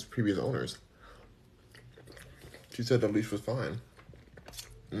by his previous owners. She said the leash was fine.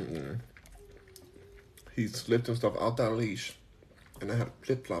 He slipped himself out that leash, and I had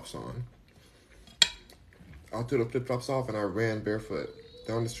flip-flops on. I threw the flip-flops off, and I ran barefoot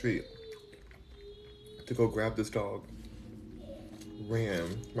down the street to go grab this dog.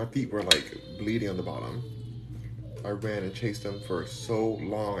 Ran. My feet were like bleeding on the bottom. I ran and chased him for so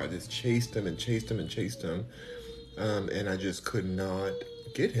long. I just chased him and chased him and chased him. And I just could not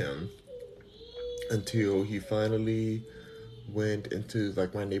get him until he finally went into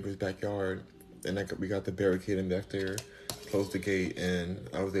like my neighbor's backyard, and we got the barricade him back there, closed the gate, and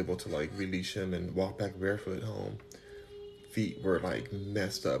I was able to like release him and walk back barefoot home. Feet were like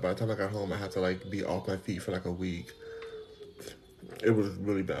messed up. By the time I got home, I had to like be off my feet for like a week. It was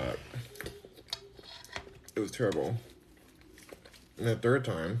really bad. It It was terrible. And the third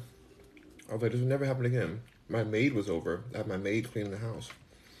time, I was like, this will never happen again. My maid was over. I had my maid cleaning the house.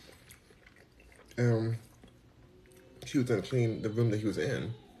 She was going to clean the room that he was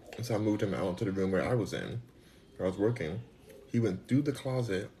in. And so I moved him out to the room where I was in, where I was working. He went through the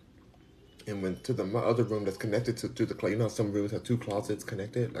closet and went to my other room that's connected to the closet. You know how some rooms have two closets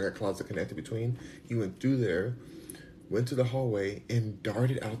connected, like a closet connected between? He went through there, went to the hallway, and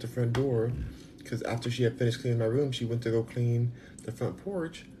darted out the front door. Because after she had finished cleaning my room, she went to go clean the front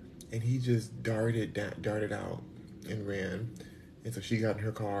porch, and he just darted out and ran. And so she got in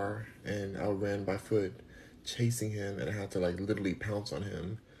her car, and I ran by foot, chasing him, and I had to like literally pounce on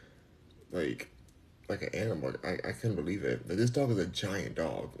him, like an animal. I couldn't believe it. Like, this dog is a giant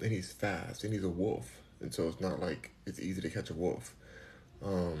dog, and he's fast, and he's a wolf, and so it's not like it's easy to catch a wolf.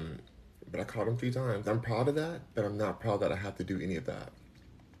 But I caught him 3 times. I'm proud of that, but I'm not proud that I had to do any of that.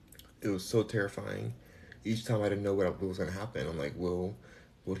 It was so terrifying. Each time I didn't know what was going to happen. I'm like, will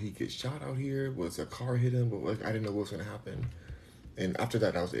he get shot out here? Was a car hit him? But like, I didn't know what was going to happen. And after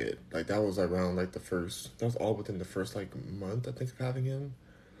that, that was it. Like, that was around like that was all within the first like month, I think, of having him.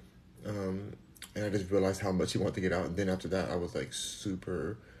 And I just realized how much he wanted to get out. And then after that, I was like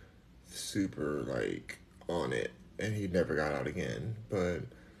super, super like on it. And he never got out again. But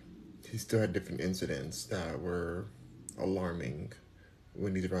he still had different incidents that were alarming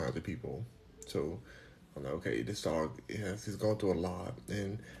when he's around other people. So I'm like, okay, this dog, yes, he's going through a lot.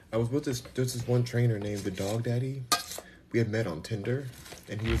 And I was with there's this one trainer named the Dog Daddy. We had met on Tinder,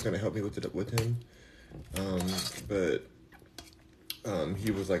 and he was going to help me with him. But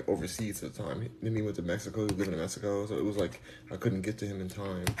he was like overseas at the time. Then he went to Mexico. He was living in Mexico, so it was like I couldn't get to him in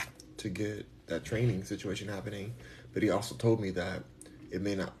time to get that training situation happening. But he also told me that it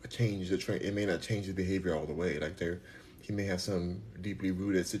may not change it may not change the behavior all the way. Like he may have some deeply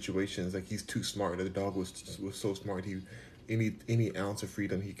rooted situations. Like he's too smart. The dog was so smart. Any ounce of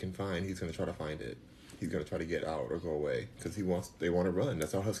freedom he can find, he's gonna try to find it. He's gonna try to get out or go away because they want to run.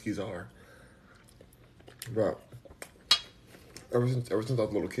 That's how huskies are. But ever since I was a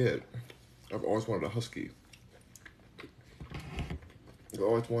little kid, I've always wanted a husky. I've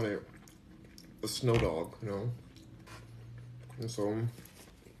always wanted a snow dog, you know. And so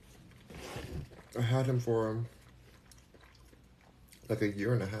I had him for like a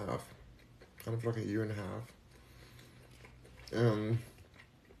year and a half. Had him for like a year and a half.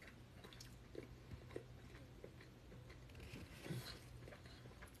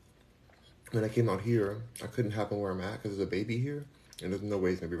 When I came out here, I couldn't have him where I'm at because there's a baby here, and there's no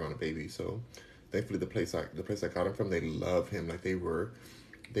way he's gonna be around a baby. So, thankfully, the place I got him from, they love him. Like they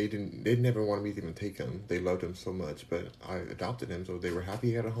never wanted me to even take him. They loved him so much, but I adopted him, so they were happy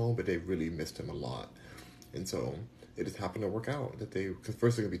he had a home, but they really missed him a lot. And so it just happened to work out that because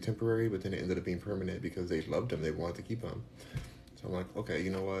first it was gonna be temporary, but then it ended up being permanent because they loved him. They wanted to keep him. So I'm like, okay,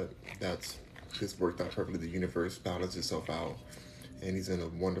 you know what? This worked out perfectly. The universe balanced itself out, and he's in a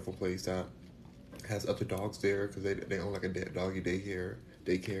wonderful place that has other dogs there because they own like a doggy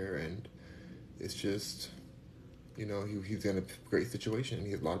daycare, and it's just, you know, he's in a great situation.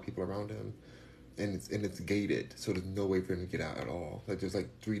 He has a lot of people around him, and it's gated, so there's no way for him to get out at all. Like there's like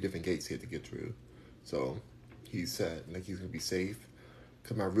 3 different gates he had to get through, so he's set. Like he's gonna be safe.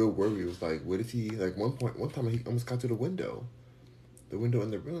 Cause my real worry was like, what if he like one time he almost got to the window in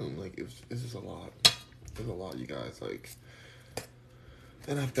the room. Like it's just a lot. There's a lot, you guys. Like.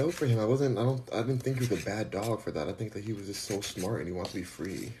 And I felt for him. I didn't think he was a bad dog for that. I think that he was just so smart and he wants to be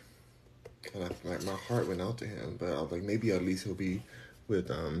free. And my heart went out to him. But I was like, maybe at least he'll be with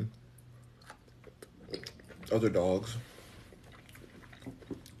other dogs.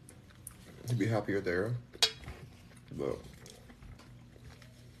 He'd be happier there. But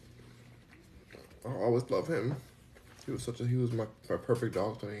I always love him. He was my perfect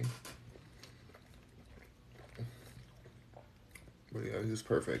dog to me. But yeah, he was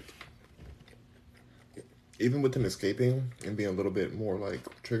perfect. Even with him escaping and being a little bit more like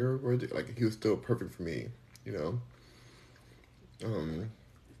trigger worthy, like he was still perfect for me, you know.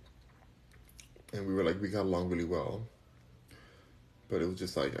 And we got along really well. But it was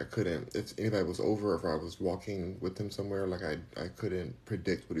just like I couldn't. If anybody was over, if I was walking with him somewhere, like I couldn't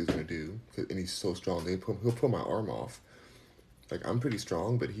predict what he was gonna do. And he's so strong. He'll pull my arm off. Like I'm pretty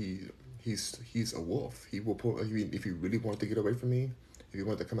strong, but he's a wolf. He will pull. If he really wanted to get away from me, if he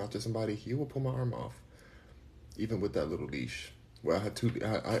wanted to come after somebody, he will pull my arm off. Even with that little leash. Well, I had two.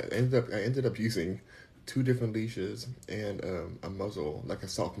 I ended up using 2 different leashes and a muzzle, like a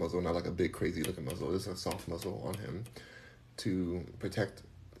soft muzzle, not like a big crazy looking muzzle. Just a soft muzzle on him to protect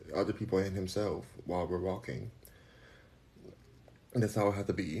other people and himself while we're walking. And that's how it had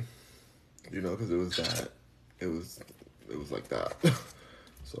to be, you know, because it was that. it was like that.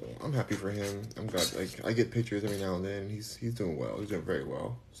 So I'm happy for him. I'm glad. Like I get pictures every now and then. He's doing well. He's doing very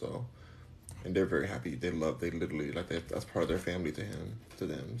well. So, and they're very happy. They literally like that's part of their family to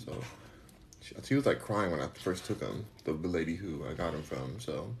them. So she was like crying when I first took him. The lady who I got him from.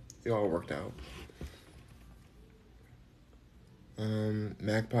 So it all worked out.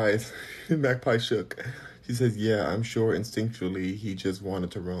 Magpie Magpie shook. She says, "Yeah, I'm sure instinctually he just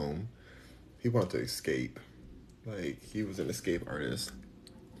wanted to roam. He wanted to escape. Like he was an escape artist."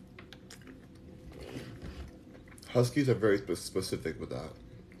 Huskies are very specific with that.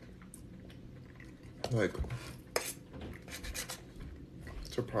 Like,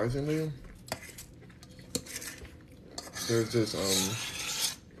 surprisingly, there's this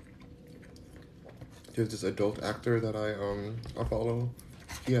adult actor that I follow.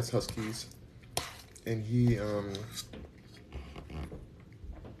 He has huskies, and he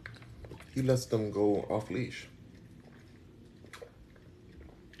lets them go off leash.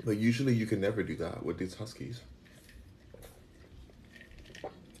 But usually you can never do that with these huskies.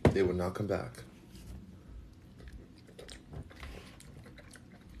 They will not come back.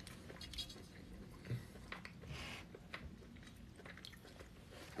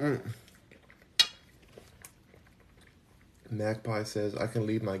 Magpie says, "I can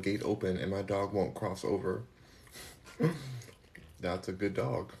leave my gate open and my dog won't cross over." That's a good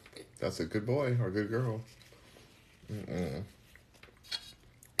dog. That's a good boy or good girl.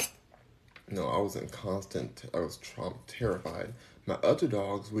 No, I was terrified. My other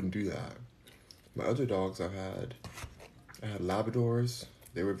dogs wouldn't do that. My other dogs I had Labradors.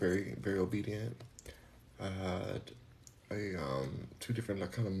 They were very, very obedient. I had two different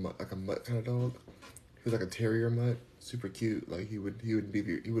like kind of like a mutt kind of dog. He was like a terrier mutt, super cute. Like he wouldn't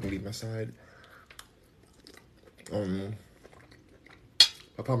leave my side. A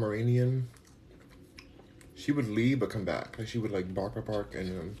Pomeranian. She would leave but come back. Like she would like bark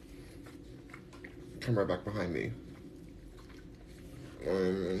and come right back behind me.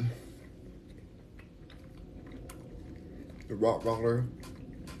 The Rottweiler.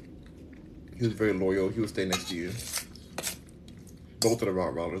 He was very loyal. He would stay next to you. Both of the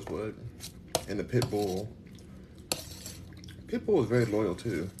Rottweilers would. And the Pit Bull. Pit Bull was very loyal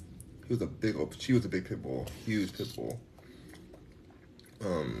too. She was a big Pit Bull. Huge Pit Bull.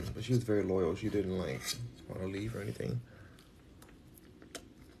 But she was very loyal. She didn't like want to leave or anything.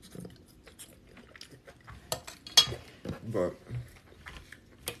 But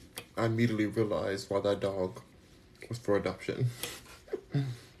I immediately realized why that dog was for adoption.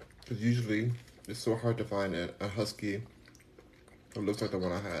 Because usually it's so hard to find a husky that looks like the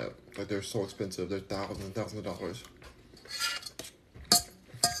one I had. Like they're so expensive. They're thousands and thousands of dollars.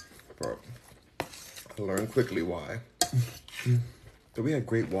 But I learned quickly why. So we had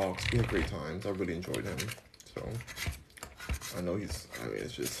great walks. We had great times. I really enjoyed him. So I know it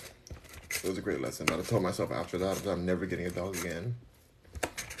was a great lesson. But I told myself after that I'm never getting a dog again.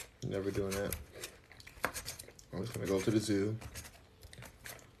 Never doing that. I'm just gonna go to the zoo,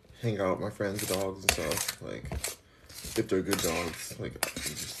 hang out with my friends' dogs and stuff. Like, if they're good dogs, like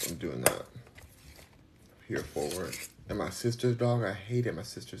I'm doing that. Here forward. And my sister's dog, I hated my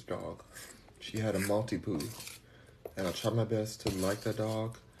sister's dog. She had a Maltipoo, and I tried my best to like that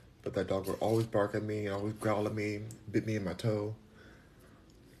dog, but that dog would always bark at me, always growl at me, bit me in my toe.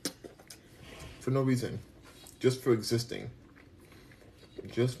 For no reason. Just for existing.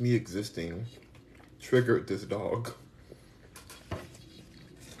 Just me existing triggered this dog.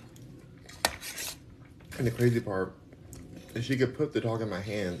 And the crazy part is she could put the dog in my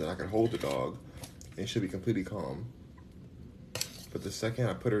hands and I could hold the dog and she'll be completely calm. But the second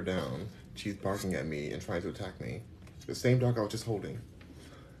I put her down, she's barking at me and trying to attack me. The same dog I was just holding.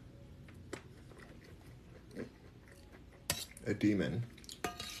 A demon.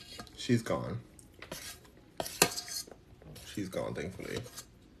 She's gone. She's gone, thankfully.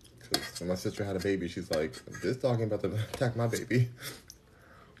 Because when my sister had a baby, she's like, this dog ain't about to attack my baby.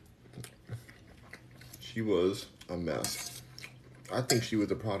 She was a mess. I think she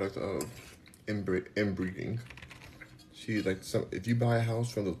was a product of inbreeding. She's like, if you buy a house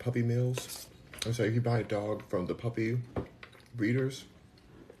from those puppy mills, if you buy a dog from the puppy breeders,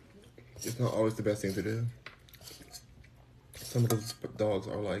 it's not always the best thing to do. Some of those dogs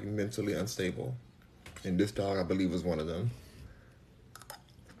are like mentally unstable. And this dog, I believe, was one of them.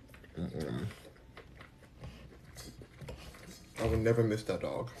 I would never miss that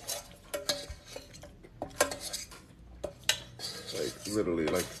dog. Like, literally,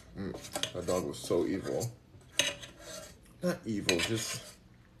 like, that dog was so evil. Not evil, just,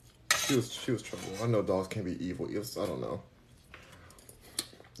 she was trouble. I know dogs can be evil. I don't know.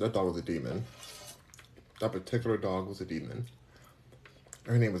 That dog was a demon. That particular dog was a demon.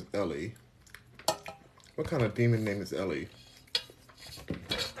 Her name was Ellie. What kind of demon name is Ellie?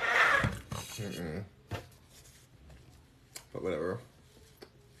 But whatever.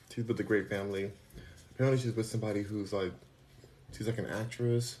 She's with a great family. Apparently she's with somebody who's like, she's like an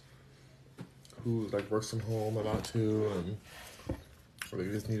actress who like works from home a lot too, and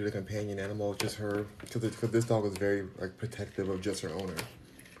really just needed a companion animal, just her, because this dog was very like protective of just her owner.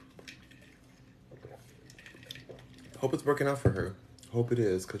 Hope it's working out for her. Hope it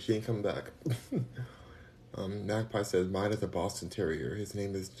is, because she ain't coming back. Magpie says, mine is a Boston Terrier. His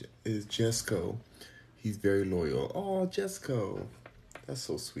name is Jesco. He's very loyal. Oh, Jesco. That's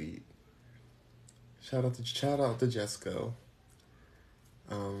so sweet. Shout out to Jesco.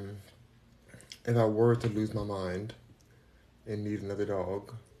 If I were to lose my mind and need another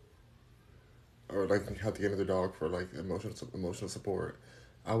dog, or like have to get another dog for like emotional support,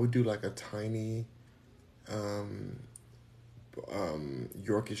 I would do like a tiny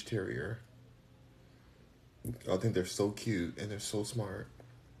Yorkish Terrier. I think they're so cute and they're so smart.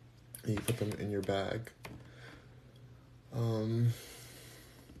 And you put them in your bag.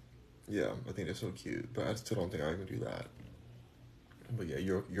 Yeah, I think they're so cute, but I still don't think I even do that. But yeah,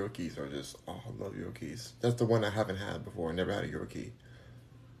 Yorkies are just, oh, I love Yorkies. That's the one I haven't had before. I never had a Yorkie,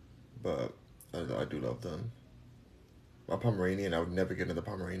 but I do love them. My Pomeranian, I would never get another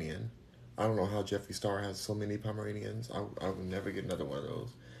Pomeranian. I don't know how Jeffree Star has so many Pomeranians. I would never get another one of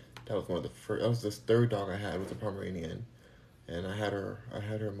those. That was one of the first. That was the third dog I had, was a Pomeranian, and I had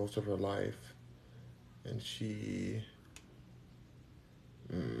her most of her life, and she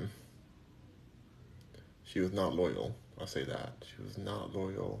was not loyal. I'll say that. She was not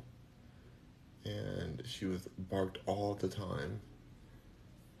loyal, and she was barked all the time.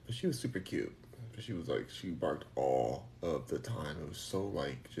 But she was super cute. But she was like, she barked all of the time. It was so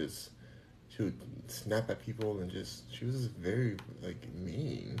like just, she would snap at people and just, she was just very like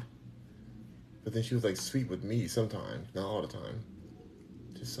mean. But then she was like sweet with me sometimes, not all the time,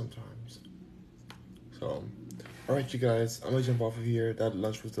 just sometimes. So, all right, you guys, I'm gonna jump off of here. That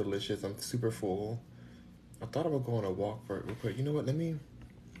lunch was delicious. I'm super full. I thought I would go on a walk for it real quick. You know what? I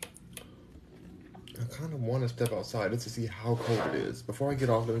kind of want to step outside just to see how cold it is. Before I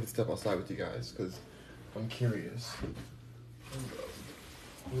get off, let me just step outside with you guys because I'm curious.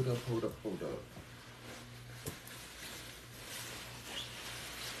 Hold up.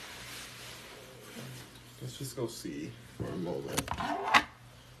 Let's just go see for a moment.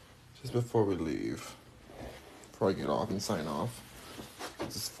 Just before we leave. Before I get off and sign off.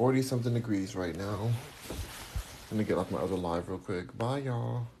 It's 40-something degrees right now. Let me get off my other live real quick. Bye,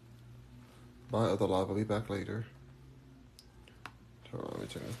 y'all. Bye, other live. I'll be back later. Hold on, let me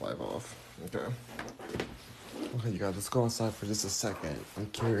turn this live off. Okay, you guys, let's go outside for just a second. I'm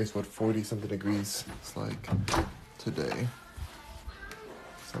curious what 40-something degrees is like today.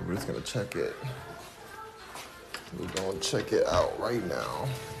 So we're just gonna check it. We're gonna check it out right now.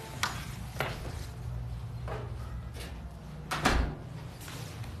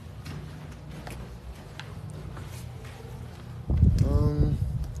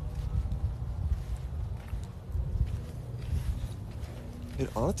 It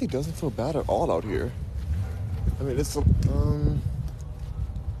honestly doesn't feel bad at all out here. I mean, it's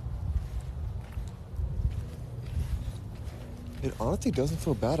it honestly doesn't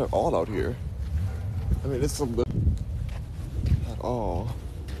feel bad at all out here. I mean, it's a little at all.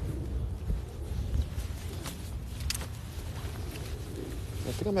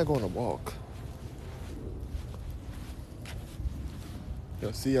 I think I might go on a walk.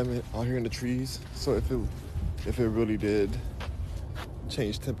 See, I'm out here in the trees. So if it really did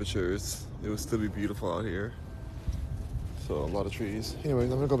change temperatures, it would still be beautiful out here. So a lot of trees.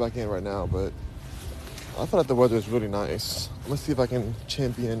 Anyways, I'm gonna go back in right now, but I feel like the weather is really nice. I'm gonna see if I can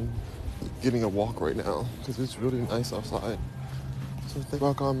champion getting a walk right now because it's really nice outside. So thank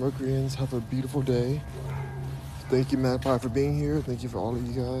Rock Mercuryans. Have a beautiful day. Thank you, Magpie, for being here. Thank you for all of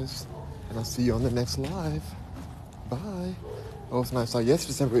you guys, and I'll see you on the next live. Bye. Oh, it's nice. Yes,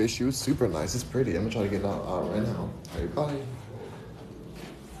 December issue is super nice. It's pretty. I'm gonna try to get it out right now. All right, bye.